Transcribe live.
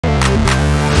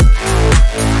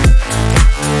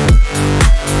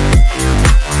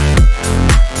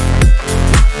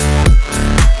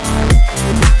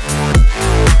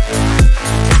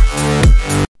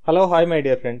Hello, hi my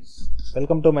dear friends.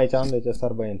 Welcome to my channel HSR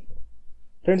Bioinfo.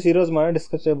 Friends, ఈ రోజు మనం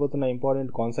discuss చేయబోతున్న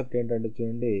important concept ఏంటంటే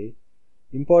చూడండి,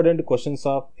 important questions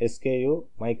of SKU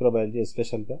microbiology.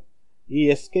 ఎస్పెషల్గా ఈ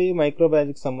ఎస్కేయు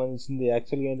మైక్రోబయాలజీకి సంబంధించింది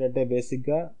యాక్చువల్గా ఏంటంటే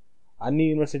బేసిక్గా అన్ని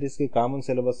యూనివర్సిటీస్కి కామన్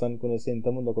సిలబస్ అనుకునేసి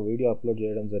ఇంతకుముందు ఒక వీడియో అప్లోడ్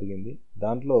చేయడం జరిగింది.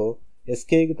 దాంట్లో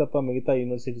ఎస్కేయుకి తప్ప మిగతా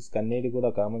యూనివర్సిటీస్కి అన్నిటి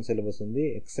కూడా కామన్ సిలబస్ ఉంది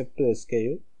ఎక్సెప్ట్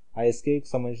ఎస్కేయు. ఆ ఎస్కేయుకి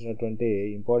సంబంధించినటువంటి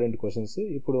ఇంపార్టెంట్ క్వశ్చన్స్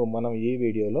ఇప్పుడు మనం ఈ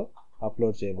వీడియోలో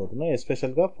అప్లోడ్ చేయబోతున్నాం.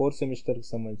 ఎస్పెషల్గా 4th సెమిస్టర్కి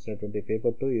సంబంధించినటువంటి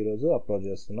పేపర్ 2 ఈరోజు అప్లోడ్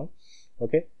చేస్తున్నాం.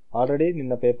 ఓకే, ఆల్రెడీ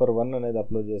నిన్న పేపర్ 1 అనేది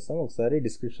అప్లోడ్ చేస్తాం. ఒకసారి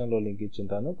డిస్క్రిప్షన్లో లింక్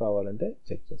ఇచ్చుంటాను, కావాలంటే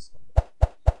చెక్ చేసుకోండి.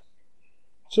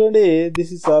 చూడండి,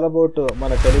 దిస్ ఈస్ ఆల్ అబౌట్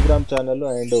మన Telegram channel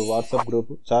and WhatsApp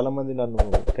group. చాలామంది నన్ను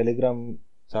టెలిగ్రామ్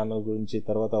ఛానల్ గురించి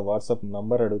తర్వాత వాట్సాప్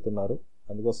నంబర్ అడుగుతున్నారు,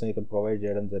 అందుకోసం ఇక్కడ ప్రొవైడ్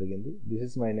చేయడం జరిగింది. This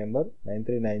is my number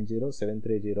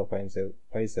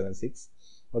 9390730576.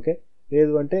 Okay,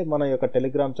 లేదు అంటే మన యొక్క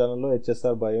టెలిగ్రామ్ ఛానల్లో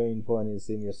HSR Bioinfo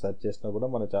అనేసి మీరు సెర్చ్ చేసినా కూడా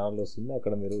మన ఛానల్ వస్తుంది,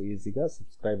 అక్కడ మీరు ఈజీగా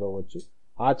సబ్స్క్రైబ్ అవ్వచ్చు.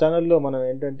 ఆ ఛానల్లో మనం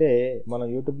ఏంటంటే మనం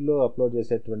యూట్యూబ్లో అప్లోడ్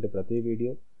చేసేటువంటి ప్రతి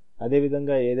వీడియో,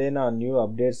 అదేవిధంగా ఏదైనా న్యూ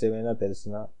అప్డేట్స్ ఏమైనా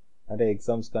తెలిసినా అంటే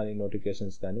ఎగ్జామ్స్ కానీ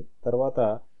నోటిఫికేషన్స్ కానీ, తర్వాత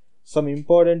సమ్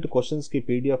ఇంపార్టెంట్ క్వశ్చన్స్కి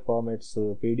పీడిఎఫ్ ఫార్మాట్స్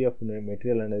పీడిఎఫ్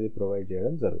మెటీరియల్ అనేది ప్రొవైడ్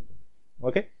చేయడం జరుగుతుంది.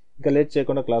 ఓకే, ఇంకా లేట్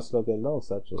చేయకుండా క్లాస్లోకి వెళ్దాం.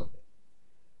 ఒకసారి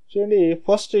చూడండి,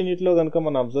 ఫస్ట్ యూనిట్లో కనుక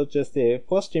మనం అబ్జర్వ్ చేస్తే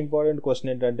ఫస్ట్ ఇంపార్టెంట్ క్వశ్చన్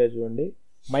ఏంటంటే చూడండి,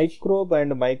 microbe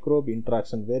and microbe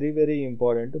interaction. Very very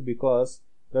important, because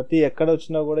ప్రతి ఎక్కడ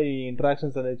వచ్చినా కూడా ఈ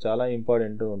ఇంట్రాక్షన్స్ అనేది చాలా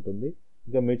ఇంపార్టెంట్ ఉంటుంది.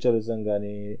 ఇంకా మ్యూచువలిజం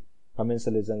కానీ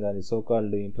కమెన్సలిజం కానీ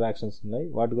సోకాల్డ్ ఇంట్రాక్షన్స్ ఉన్నాయి,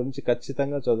 వాటి గురించి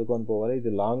ఖచ్చితంగా చదువుకొని పోవాలి.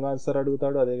 ఇది లాంగ్ ఆన్సర్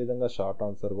అడుగుతాడు, అదేవిధంగా షార్ట్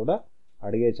ఆన్సర్ కూడా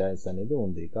అడిగే ఛాయిస్ అనేది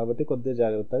ఉంది, కాబట్టి కొద్దిగా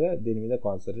జాగ్రత్తగా దీని మీద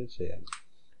కాన్సన్ట్రేట్ చేయాలి.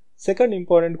 సెకండ్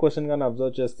ఇంపార్టెంట్ క్వశ్చన్ కానీ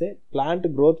అబ్జర్వ్ చేస్తే plant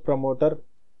growth promoter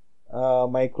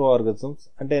micro organisms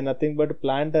అంటే నథింగ్ బట్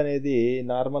ప్లాంట్ అనేది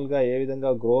నార్మల్గా ఏ విధంగా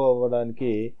గ్రో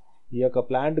అవ్వడానికి ఈ యొక్క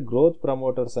ప్లాంట్ గ్రోత్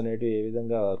ప్రమోటర్స్ అనేటివి ఏ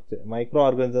విధంగా మైక్రో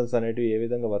ఆర్గానిజమ్స్ అనేటివి ఏ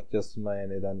విధంగా వర్క్ చేస్తున్నాయి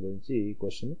అనే దాని గురించి ఈ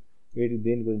క్వశ్చన్,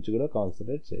 దీని గురించి కూడా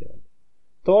కాన్సన్ట్రేట్ చేయాలి.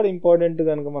 థర్డ్ ఇంపార్టెంట్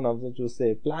కనుక మనం అబ్జర్వ్ చూస్తే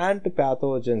ప్లాంట్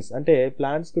ప్యాథోజన్స్ అంటే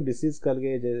ప్లాంట్స్కు డిసీజ్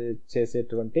కలిగే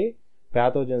చేసేటువంటి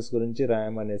ప్యాథోజన్స్ గురించి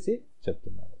రాయమనేసి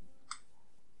చెప్తున్నారు.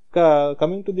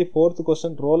 Coming to the fourth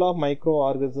question, role of micro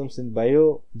organisms in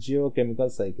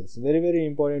బయోజియోకెమికల్ cycles. Very very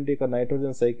important. ఇక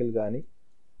నైట్రోజన్ సైకిల్ కానీ,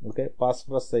 ఓకే,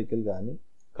 ఫాస్ఫరస్ సైకిల్ కానీ,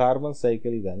 కార్బన్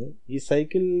సైకిల్ కానీ, ఈ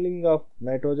cycling of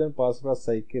nitrogen phosphorus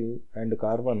cycle and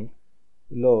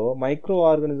కార్బన్లో micro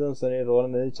organisms అనే రోల్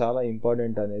అనేది చాలా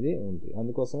ఇంపార్టెంట్ అనేది ఉంది.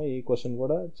 అందుకోసమే ఈ క్వశ్చన్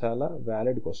కూడా చాలా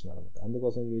వ్యాలిడ్ క్వశ్చన్ అనమాట,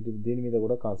 అందుకోసం దీని మీద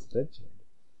కూడా కాన్సన్ట్రేట్ చేయండి.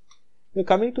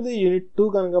 కమింగ్ టు ది యూనిట్ 2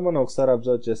 కనుక మనం ఒకసారి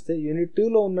అబ్జర్వ్ చేస్తే యూనిట్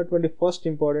 2లో ఉన్నటువంటి ఫస్ట్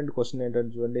ఇంపార్టెంట్ క్వశ్చన్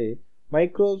ఏంటంటే చూడండి,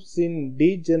 microbes in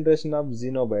degeneration of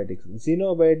జీనోబయోటిక్స్.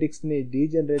 జీనోబయోటిక్స్ని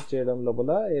degenerate చేయడం లోపల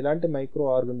ఎలాంటి మైక్రో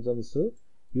ఆర్గానిజమ్స్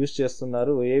యూజ్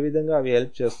చేస్తున్నారు, ఏ విధంగా అవి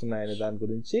హెల్ప్ చేస్తున్నాయి అనే దాని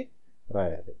గురించి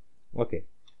రాయాలి. Okay,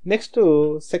 next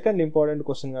second important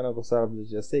question కనుక ఒకసారి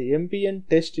అబ్జర్వ్ చేస్తే MPN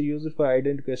test used for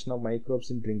identification of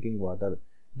microbes in drinking water.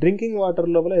 Drinking water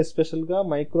లోపల ఎస్పెషల్గా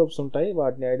మైక్రోబ్స్ ఉంటాయి,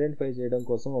 వాటిని ఐడెంటిఫై చేయడం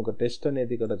కోసం ఒక టెస్ట్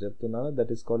అనేది ఇక్కడ చెప్తున్నాను,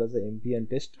 that is called as MPN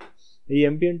test. ఈ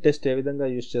MPN టెస్ట్ ఏ విధంగా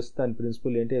యూజ్ చేస్తే దాని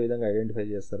ప్రిన్సిపల్ ఏంటి, ఏ విధంగా ఐడెంటిఫై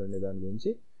చేస్తారనే దాని గురించి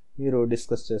మీరు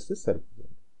డిస్కస్ చేస్తే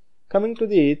సరిపోతుంది. Coming to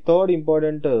the third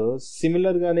important,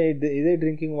 సిమిలర్గానే ఇదే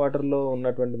డ్రింకింగ్ వాటర్లో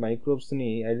ఉన్నటువంటి మైక్రోబ్స్ని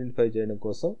ఐడెంటిఫై చేయడం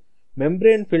కోసం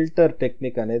మెంబ్రెయిన్ ఫిల్టర్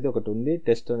టెక్నిక్ అనేది ఒకటి ఉంది,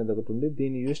 టెస్ట్ అనేది ఒకటి ఉంది.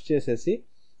 దీన్ని యూజ్ చేసేసి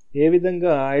ఏ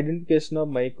విధంగా identification of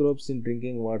microbes in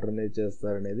drinking water అనేది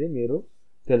చేస్తారనేది మీరు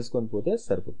తెలుసుకొని పోతే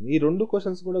సరిపోతుంది. ఈ రెండు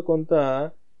క్వశ్చన్స్ కూడా కొంత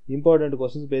ఇంపార్టెంట్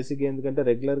క్వశ్చన్స్, బేసిక్ ఎందుకంటే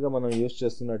రెగ్యులర్గా మనం యూజ్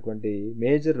చేస్తున్నటువంటి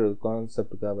మేజర్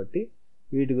కాన్సెప్ట్ కాబట్టి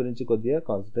వీటి గురించి కొద్దిగా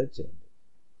కాన్సన్ట్రేట్ చేయండి.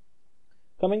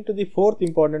 Coming to the fourth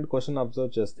important question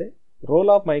observe చేస్తే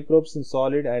role of microbes in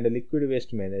solid and liquid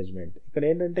waste management. ఇక్కడ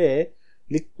ఏంటంటే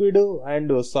లిక్విడ్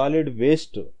అండ్ సాలిడ్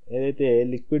వేస్ట్, ఏదైతే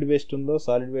లిక్విడ్ వేస్ట్ ఉందో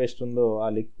సాలిడ్ వేస్ట్ ఉందో ఆ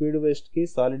లిక్విడ్ వేస్ట్కి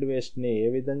సాలిడ్ వేస్ట్ని ఏ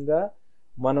విధంగా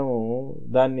మనము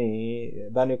దాని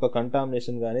యొక్క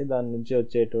కంటామినేషన్ కానీ దాని నుంచి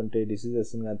వచ్చేటువంటి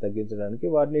డిసీజెస్ని కానీ తగ్గించడానికి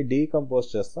వాటిని డీకంపోజ్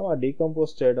చేస్తాం. ఆ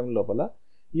డీకంపోజ్ చేయడం లోపల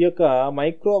ఈ యొక్క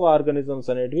మైక్రో ఆర్గానిజమ్స్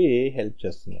అనేటివి హెల్ప్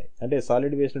చేస్తున్నాయి. అంటే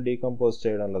సాలిడ్ వేస్ట్ని డీకంపోజ్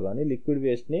చేయడంలో కానీ లిక్విడ్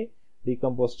వేస్ట్ని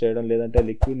డీకంపోజ్ చేయడం లేదంటే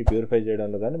లిక్విడ్ని ప్యూరిఫై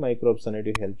చేయడంలో కానీ మైక్రోబ్స్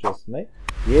అనేటివి హెల్ప్ చేస్తున్నాయి.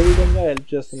 ఏ విధంగా హెల్ప్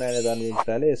చేస్తున్నాయి అనే దాని గురించి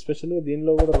రాయాలి. ఎస్పెషల్గా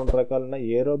దీనిలో కూడా 2 రకాలు ఉన్నాయి.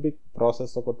 ఏరోబిక్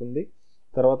ప్రాసెస్ ఒకటి ఉంది,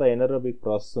 తర్వాత ఎనరోబిక్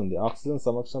ప్రాసెస్ ఉంది. ఆక్సిజన్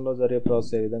సమక్షంలో జరిగే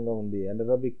ప్రాసెస్ ఏ విధంగా ఉంది,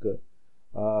 anaerobic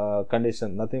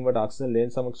condition nothing but oxygen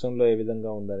లేని సమక్షంలో ఏ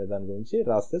విధంగా ఉంది అనే దాని గురించి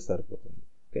రాస్తే సరిపోతుంది.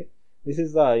 Okay, this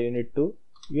is the unit 2.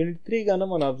 Unit 3 గాన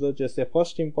మనం అబ్జర్వ్ చేస్తే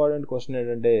ఫస్ట్ ఇంపార్టెంట్ క్వశ్చన్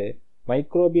ఏంటంటే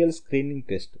microbial screening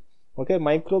test. Okay,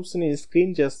 మైక్రోబ్స్ని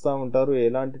screen చేస్తూ ఉంటారు,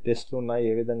 ఎలాంటి టెస్ట్లు ఉన్నాయి,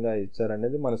 ఏ విధంగా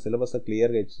ఇచ్చారనేది మన సిలబస్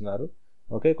క్లియర్గా ఇచ్చినారు.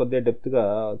 ఓకే, కొద్దిగా డెప్త్గా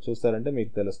చూస్తారంటే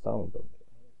మీకు తెలుస్తూ ఉంటుంది.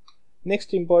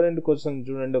 నెక్స్ట్ ఇంపార్టెంట్ క్వశ్చన్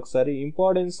చూడండి ఒకసారి,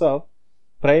 importance of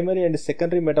primary and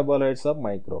secondary metabolites of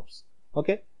microbes.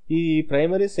 Okay, ఈ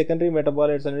ప్రైమరీ సెకండరీ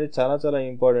మెటబాలైట్స్ అనేది చాలా చాలా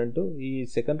ఇంపార్టెంట్. ఈ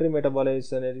సెకండరీ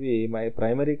మెటబాలైట్స్ అనేవి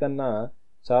ప్రైమరీ కన్నా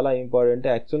చాలా ఇంపార్టెంట్.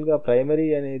 యాక్చువల్గా ప్రైమరీ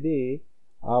అనేది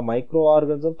ఆ మైక్రో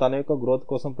ఆర్గానిజం తన యొక్క గ్రోత్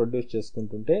కోసం ప్రొడ్యూస్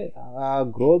చేసుకుంటుంటే ఆ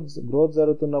గ్రోత్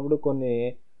జరుగుతున్నప్పుడు కొన్ని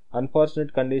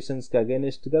అన్ఫార్చునేట్ కండిషన్స్కి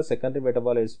అగైనిస్ట్గా సెకండరీ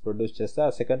మెటబాలైట్స్ ప్రొడ్యూస్ చేస్తే ఆ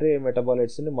సెకండరీ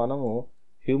మెటబాలైట్స్ని మనము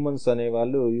హ్యూమన్స్ అనే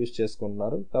వాళ్ళు యూజ్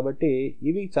చేసుకుంటున్నారు. కాబట్టి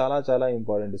ఇవి చాలా చాలా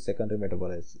ఇంపార్టెంట్. సెకండరీ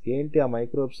మెటబాలైట్స్ ఏంటి, ఆ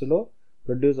మైక్రోబ్స్లో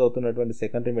ప్రొడ్యూస్ అవుతున్నటువంటి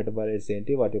సెకండరీ మెటబాలైట్స్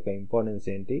ఏంటి, వాటి యొక్క ఇంపార్టెన్స్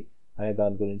ఏంటి అనే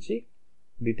దాని గురించి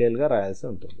డీటెయిల్గా రాయాల్సి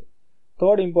ఉంటుంది.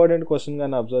 థర్డ్ ఇంపార్టెంట్ క్వశ్చన్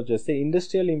కానీ అబ్జర్వ్ చేస్తే,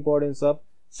 ఇండస్ట్రియల్ ఇంపార్టెన్స్ ఆఫ్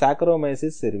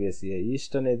సాకరోమైసిస్ సెర్వేసియా.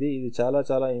 ఈస్ట్ అనేది ఇది చాలా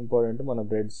చాలా ఇంపార్టెంట్. మన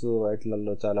బ్రెడ్స్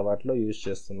వాటిలలో చాలా వాటిలో యూజ్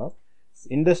చేస్తున్నాం.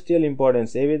 ఇండస్ట్రియల్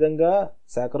ఇంపార్టెన్స్ ఏ విధంగా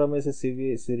సాకరోమైసిస్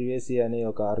సెర్వేసియా అనే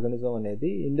ఒక ఆర్గానిజం అనేది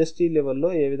ఇండస్ట్రీ లెవెల్లో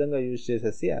ఏ విధంగా యూజ్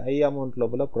చేసేసి హై అమౌంట్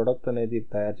లోపల ప్రొడక్ట్ అనేది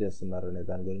తయారు చేస్తున్నారు అనే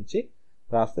దాని గురించి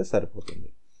రాస్తే సరిపోతుంది.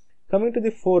 Coming to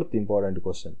the fourth important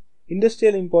question,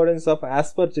 industrial importance of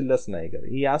Aspergillus niger.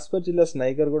 ఈ ఆస్పర్జిల్లస్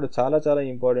నైగర్ కూడా చాలా చాలా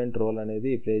ఇంపార్టెంట్ రోల్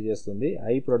అనేది ప్లే చేస్తుంది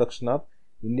high production of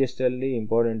industrially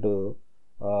important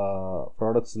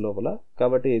products లోపల.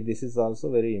 కాబట్టి this is also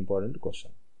very important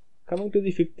question. Coming to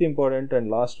the fifth important and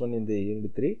last one in the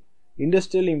unit 3,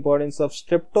 industrial importance of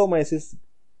streptomyces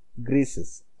greases.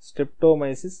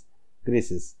 Streptomyces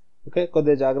greases. Okay,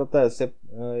 కొద్దిగా జాగ్రత్త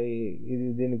ఇది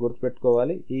దీన్ని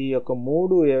గుర్తుపెట్టుకోవాలి. ఈ యొక్క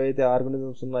మూడు ఏవైతే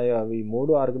ఆర్గానిజమ్స్ ఉన్నాయో అవి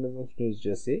మూడు ఆర్గానిజమ్స్ యూజ్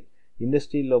చేసి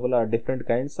ఇండస్ట్రీ లోపల డిఫరెంట్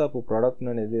కైండ్స్ ఆఫ్ ప్రోడక్ట్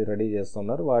అనేది రెడీ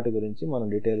చేస్తున్నారు. వాటి గురించి మనం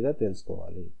డీటెయిల్గా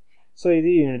తెలుసుకోవాలి. సో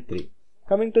ఇది unit 3.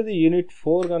 Coming to the unit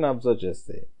 4 కానీ అబ్జర్వ్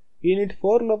చేస్తే, యూనిట్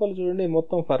 4 లోపల చూడండి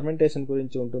మొత్తం ఫర్మెంటేషన్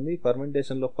గురించి ఉంటుంది.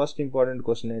 ఫర్మెంటేషన్లో ఫస్ట్ ఇంపార్టెంట్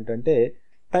క్వశ్చన్ ఏంటంటే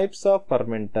టైప్స్ ఆఫ్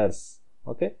ఫర్మెంటర్స్.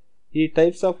 ఓకే, ఈ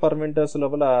టైప్స్ ఆఫ్ ఫర్మెంటర్స్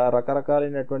లోపల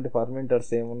రకరకాలైనటువంటి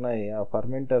ఫర్మెంటర్స్ ఏమున్నాయి, ఆ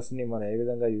ఫర్మెంటర్స్ని మనం ఏ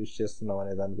విధంగా యూజ్ చేస్తున్నాం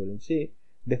అనే దాని గురించి,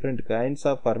 different kinds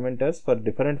of ఫర్మెంటర్స్ for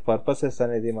different purposes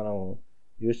అనేది మనం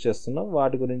యూజ్ చేస్తున్నాం.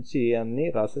 వాటి గురించి అన్నీ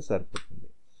రాసే సరిపోతుంది.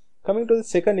 Coming to the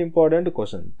second important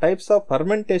question, types of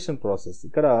fermentation process.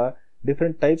 ఇక్కడ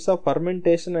డిఫరెంట్ టైప్స్ ఆఫ్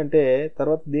ఫర్మెంటేషన్ అంటే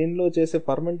తర్వాత దీనిలో చేసే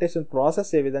ఫర్మెంటేషన్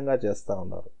ప్రాసెస్ ఏ విధంగా చేస్తూ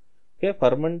ఉన్నారు. ఓకే,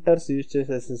 ఫర్మెంటర్స్ యూజ్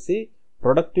చేసేసి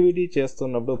ప్రొడక్టివిటీ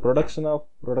చేస్తున్నప్పుడు, ప్రొడక్షన్ ఆఫ్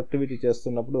ప్రొడక్టివిటీ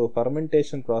చేస్తున్నప్పుడు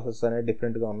ఫర్మెంటేషన్ ప్రాసెస్ అనేది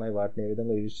డిఫరెంట్గా ఉన్నాయి. వాటిని ఏ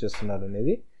విధంగా యూజ్ చేస్తున్నారు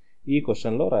అనేది ఈ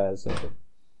క్వశ్చన్లో రాయాల్సి ఉంటుంది.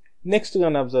 నెక్స్ట్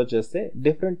కానీ అబ్జర్వ్ చేస్తే,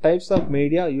 different types of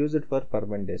media used for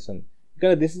fermentation.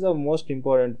 ఇక్కడ this is the most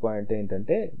important point.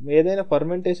 ఏంటంటే ఏదైనా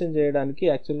ఫర్మెంటేషన్ చేయడానికి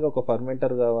యాక్చువల్గా ఒక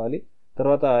ఫర్మెంటర్ కావాలి,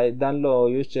 తర్వాత దానిలో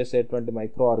యూజ్ చేసేటువంటి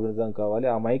మైక్రో ఆర్గానిజం కావాలి.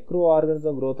 ఆ మైక్రో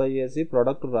ఆర్గానిజం గ్రోత్ అయ్యేసి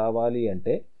ప్రొడక్ట్ రావాలి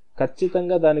అంటే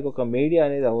ఖచ్చితంగా దానికి ఒక మీడియా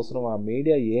అనేది అవసరం. ఆ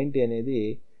మీడియా ఏంటి అనేది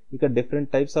ఇక్కడ different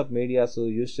types of medias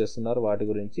use చేస్తున్నారు, వాటి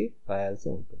గురించి రాయాల్సి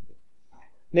ఉంటుంది.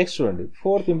 నెక్స్ట్ చూడండి,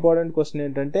 ఫోర్త్ ఇంపార్టెంట్ క్వశ్చన్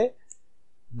ఏంటంటే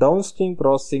డౌన్ స్ట్రీమ్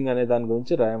ప్రాసెసింగ్ అనే దాని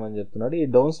గురించి రాయమని చెప్తున్నాడు. ఈ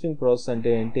డౌన్ స్ట్రీమ్ ప్రాసెస్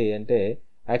అంటే ఏంటి అంటే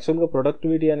యాక్చువల్గా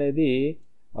ప్రొడక్టివిటీ అనేది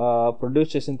ప్రొడ్యూస్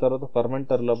చేసిన తర్వాత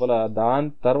ఫర్మెంటర్ లోపల దాని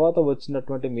తర్వాత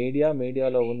వచ్చినటువంటి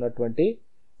మీడియాలో ఉన్నటువంటి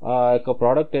ఆ యొక్క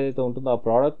ప్రోడక్ట్ ఏదైతే ఉంటుందో ఆ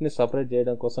ప్రోడక్ట్ని సపరేట్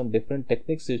చేయడం కోసం డిఫరెంట్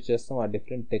టెక్నిక్స్ యూజ్ చేస్తాం. ఆ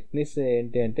డిఫరెంట్ టెక్నిక్స్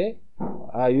ఏంటి అంటే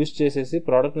యూజ్ చేసేసి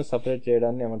ప్రోడక్ట్ని సపరేట్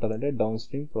చేయడాన్ని ఏమంటారంటే డౌన్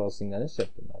స్ట్రీమ్ ప్రాసెసింగ్ అనేసి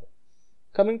చెప్తున్నారు.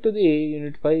 కమింగ్ టు ది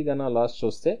యూనిట్ 5 కన్నా లాస్ట్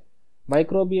చూస్తే,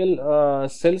 microbial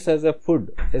cells as a food,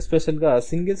 ఎస్పెషల్గా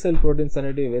సింగిల్ సెల్ ప్రోటీన్స్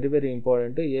అనేవి వెరీ వెరీ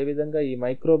ఇంపార్టెంట్. ఏ విధంగా ఈ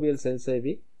మైక్రోబియల్ సెల్స్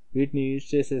అవి వీటిని యూజ్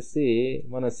చేసేసి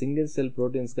మన సింగిల్ సెల్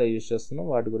ప్రోటీన్స్గా యూజ్ చేస్తున్నాం,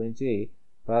 వాటి గురించి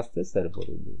రాస్తే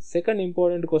సరిపోతుంది. సెకండ్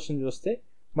ఇంపార్టెంట్ క్వశ్చన్ చూస్తే,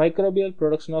 microbial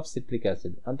production of citric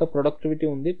acid. అంత ప్రొడక్టివిటీ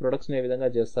ఉంది, ప్రొడక్షన్ ఏ విధంగా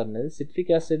చేస్తారు అనేది,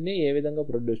 సిట్రిక్ యాసిడ్ని ఏ విధంగా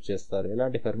ప్రొడ్యూస్ చేస్తారు,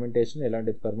 ఎలాంటి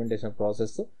ఫర్మెంటేషన్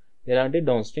ప్రాసెస్, ఎలాంటి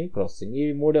డౌన్ స్ట్రీమ్ ప్రాసెసింగ్,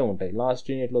 ఇవి మూడే ఉంటాయి.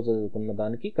 లాస్ట్ యూనిట్లో చదువుకున్న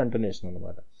దానికి కంటిన్యూషన్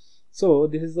అనమాట. So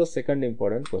this is the second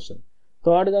important question.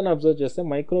 Third గాని అబ్జర్వ్ చేస్తే,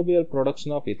 microbial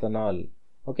production of ethanol.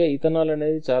 Okay, ethanol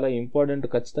అనేది చాలా ఇంపార్టెంట్.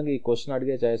 ఖచ్చితంగా ఈ క్వశ్చన్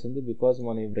అడిగే ఛాయిస్ ఉంది. బికాజ్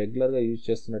మనం రెగ్యులర్గా యూజ్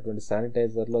చేస్తున్నటువంటి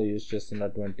శానిటైజర్లో యూజ్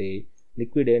చేస్తున్నటువంటి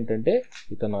లిక్విడ్ ఏంటంటే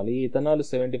ఇథనాల్. ఈ ఇథనాల్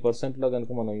 70%లో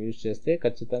కనుక మనం యూజ్ చేస్తే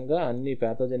ఖచ్చితంగా అన్ని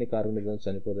ప్యాథోజెనిక్ ఆర్గానిజమ్స్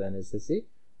చనిపోతాయి అనేసి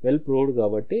వెల్ ప్రూవ్డ్.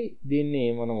 కాబట్టి దీన్ని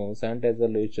మనం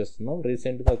శానిటైజర్లో యూజ్ చేస్తున్నాం.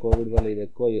 రీసెంట్గా కోవిడ్ వల్ల ఇది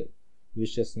ఎక్కువ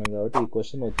యూజ్ చేస్తున్నాం కాబట్టి ఈ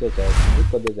క్వశ్చన్ వచ్చే ఛాయిస్ ఉంది.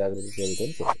 కొద్దిగా జాగ్రత్త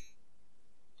చదువుకొని.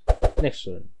 నెక్స్ట్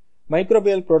చూడండి,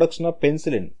 microbial production of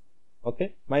penicillin. Okay,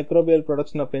 microbial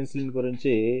production of penicillin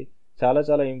గురించి చాలా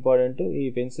చాలా ఇంపార్టెంట్. ఈ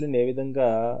పెన్సిలిన్ ఏ విధంగా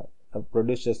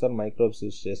ప్రొడ్యూస్ చేస్తారు మైక్రోబ్స్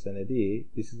యూజ్ చేస్తే అనేది,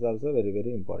 this is also very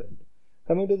very important.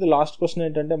 Coming to the last question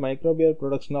ఏంటంటే microbial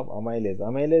production of amylase.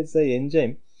 Amylase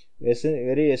enzyme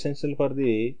very essential for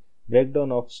the break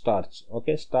down of starch.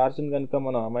 Okay, స్టార్చ్ని కనుక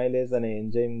మనం amylase అనే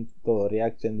ఎంజైమ్తో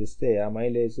react చెందిస్తే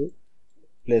amylase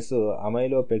plus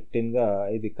అమైలోపెక్టిన్గా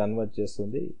ఇది convert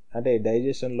చేస్తుంది, అంటే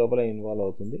digestion లోపల involve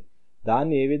అవుతుంది.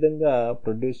 దాన్ని ఏ విధంగా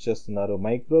ప్రొడ్యూస్ చేస్తున్నారు,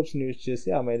 మైక్రోబ్స్ని యూజ్ చేసి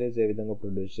అమైలేజ్ ఏ విధంగా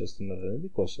ప్రొడ్యూస్ చేస్తున్నారు అనేది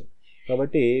క్వశ్చన్.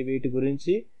 కాబట్టి వీటి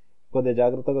గురించి కొద్దిగా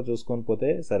జాగ్రత్తగా చూసుకొని పోతే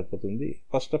సరిపోతుంది.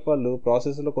 ఫస్ట్ ఆఫ్ ఆల్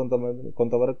ప్రాసెస్లో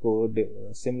కొంతవరకు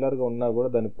సిమిలర్గా ఉన్నా కూడా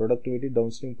దాని ప్రొడక్టివిటీ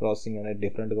డౌన్ స్ట్రీమ్ ప్రాసెసింగ్ అనేది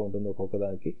డిఫరెంట్గా ఉంటుంది ఒక్కొక్క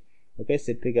దానికి. ఓకే,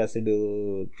 సిట్రిక్ యాసిడ్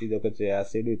ఇది ఒక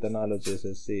యాసిడ్, ఇథనాల్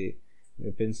వచ్చేసేసి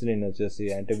పెన్సిలిన్ వచ్చేసి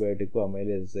యాంటీబయాటిక్,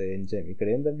 అమైలేజ్ ఎంజైమ్. ఇక్కడ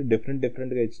ఏంటంటే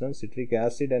డిఫరెంట్గా ఇచ్చినాం. సిట్రిక్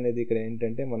యాసిడ్ అనేది ఇక్కడ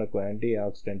ఏంటంటే మనకు యాంటీ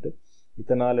ఆక్సిడెంట్,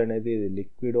 ఇథనాల్ అనేది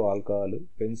లిక్విడ్ ఆల్కహాల్,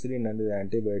 పెన్సిలిన్ అనేది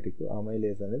యాంటీబయాటిక్,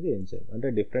 అమైలేజ్ అనేది ఎంజైమ్. అంటే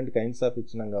డిఫరెంట్ కైండ్స్ ఆఫ్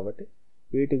ఇచ్చినాం కాబట్టి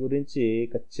వీటి గురించి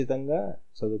ఖచ్చితంగా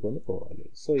చదువుకొని పోవాలి.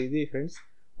 సో ఇది ఫ్రెండ్స్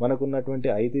మనకున్నటువంటి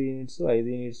 5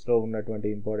 యూనిట్స్లో ఉన్నటువంటి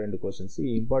ఇంపార్టెంట్ క్వశ్చన్స్.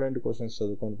 ఈ ఇంపార్టెంట్ క్వశ్చన్స్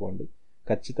చదువుకొని పోండి.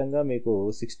 ఖచ్చితంగా మీకు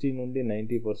 60 నుండి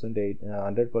 90%,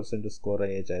 100% స్కోర్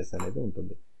అయ్యే ఛాయిస్ అనేది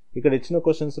ఉంటుంది. ఇక్కడ ఇచ్చిన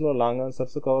క్వశ్చన్స్లో లాంగ్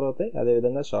ఆన్సర్స్ కవర్ అవుతాయి,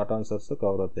 అదేవిధంగా షార్ట్ ఆన్సర్స్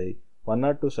కవర్ అవుతాయి. 1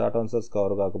 or 2 షార్ట్ ఆన్సర్స్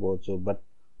కవర్ కాకపోవచ్చు, బట్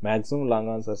మ్యాక్సిమం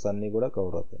లాంగ్ ఆన్సర్స్ అన్నీ కూడా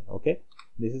కవర్ అవుతాయి. Okay,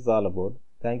 this is all about.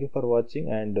 Thank you for watching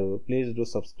and please do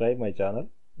subscribe my channel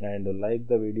and like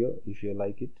the video if you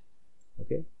like it.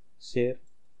 Okay, share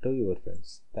to your friends.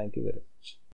 Thank you very much.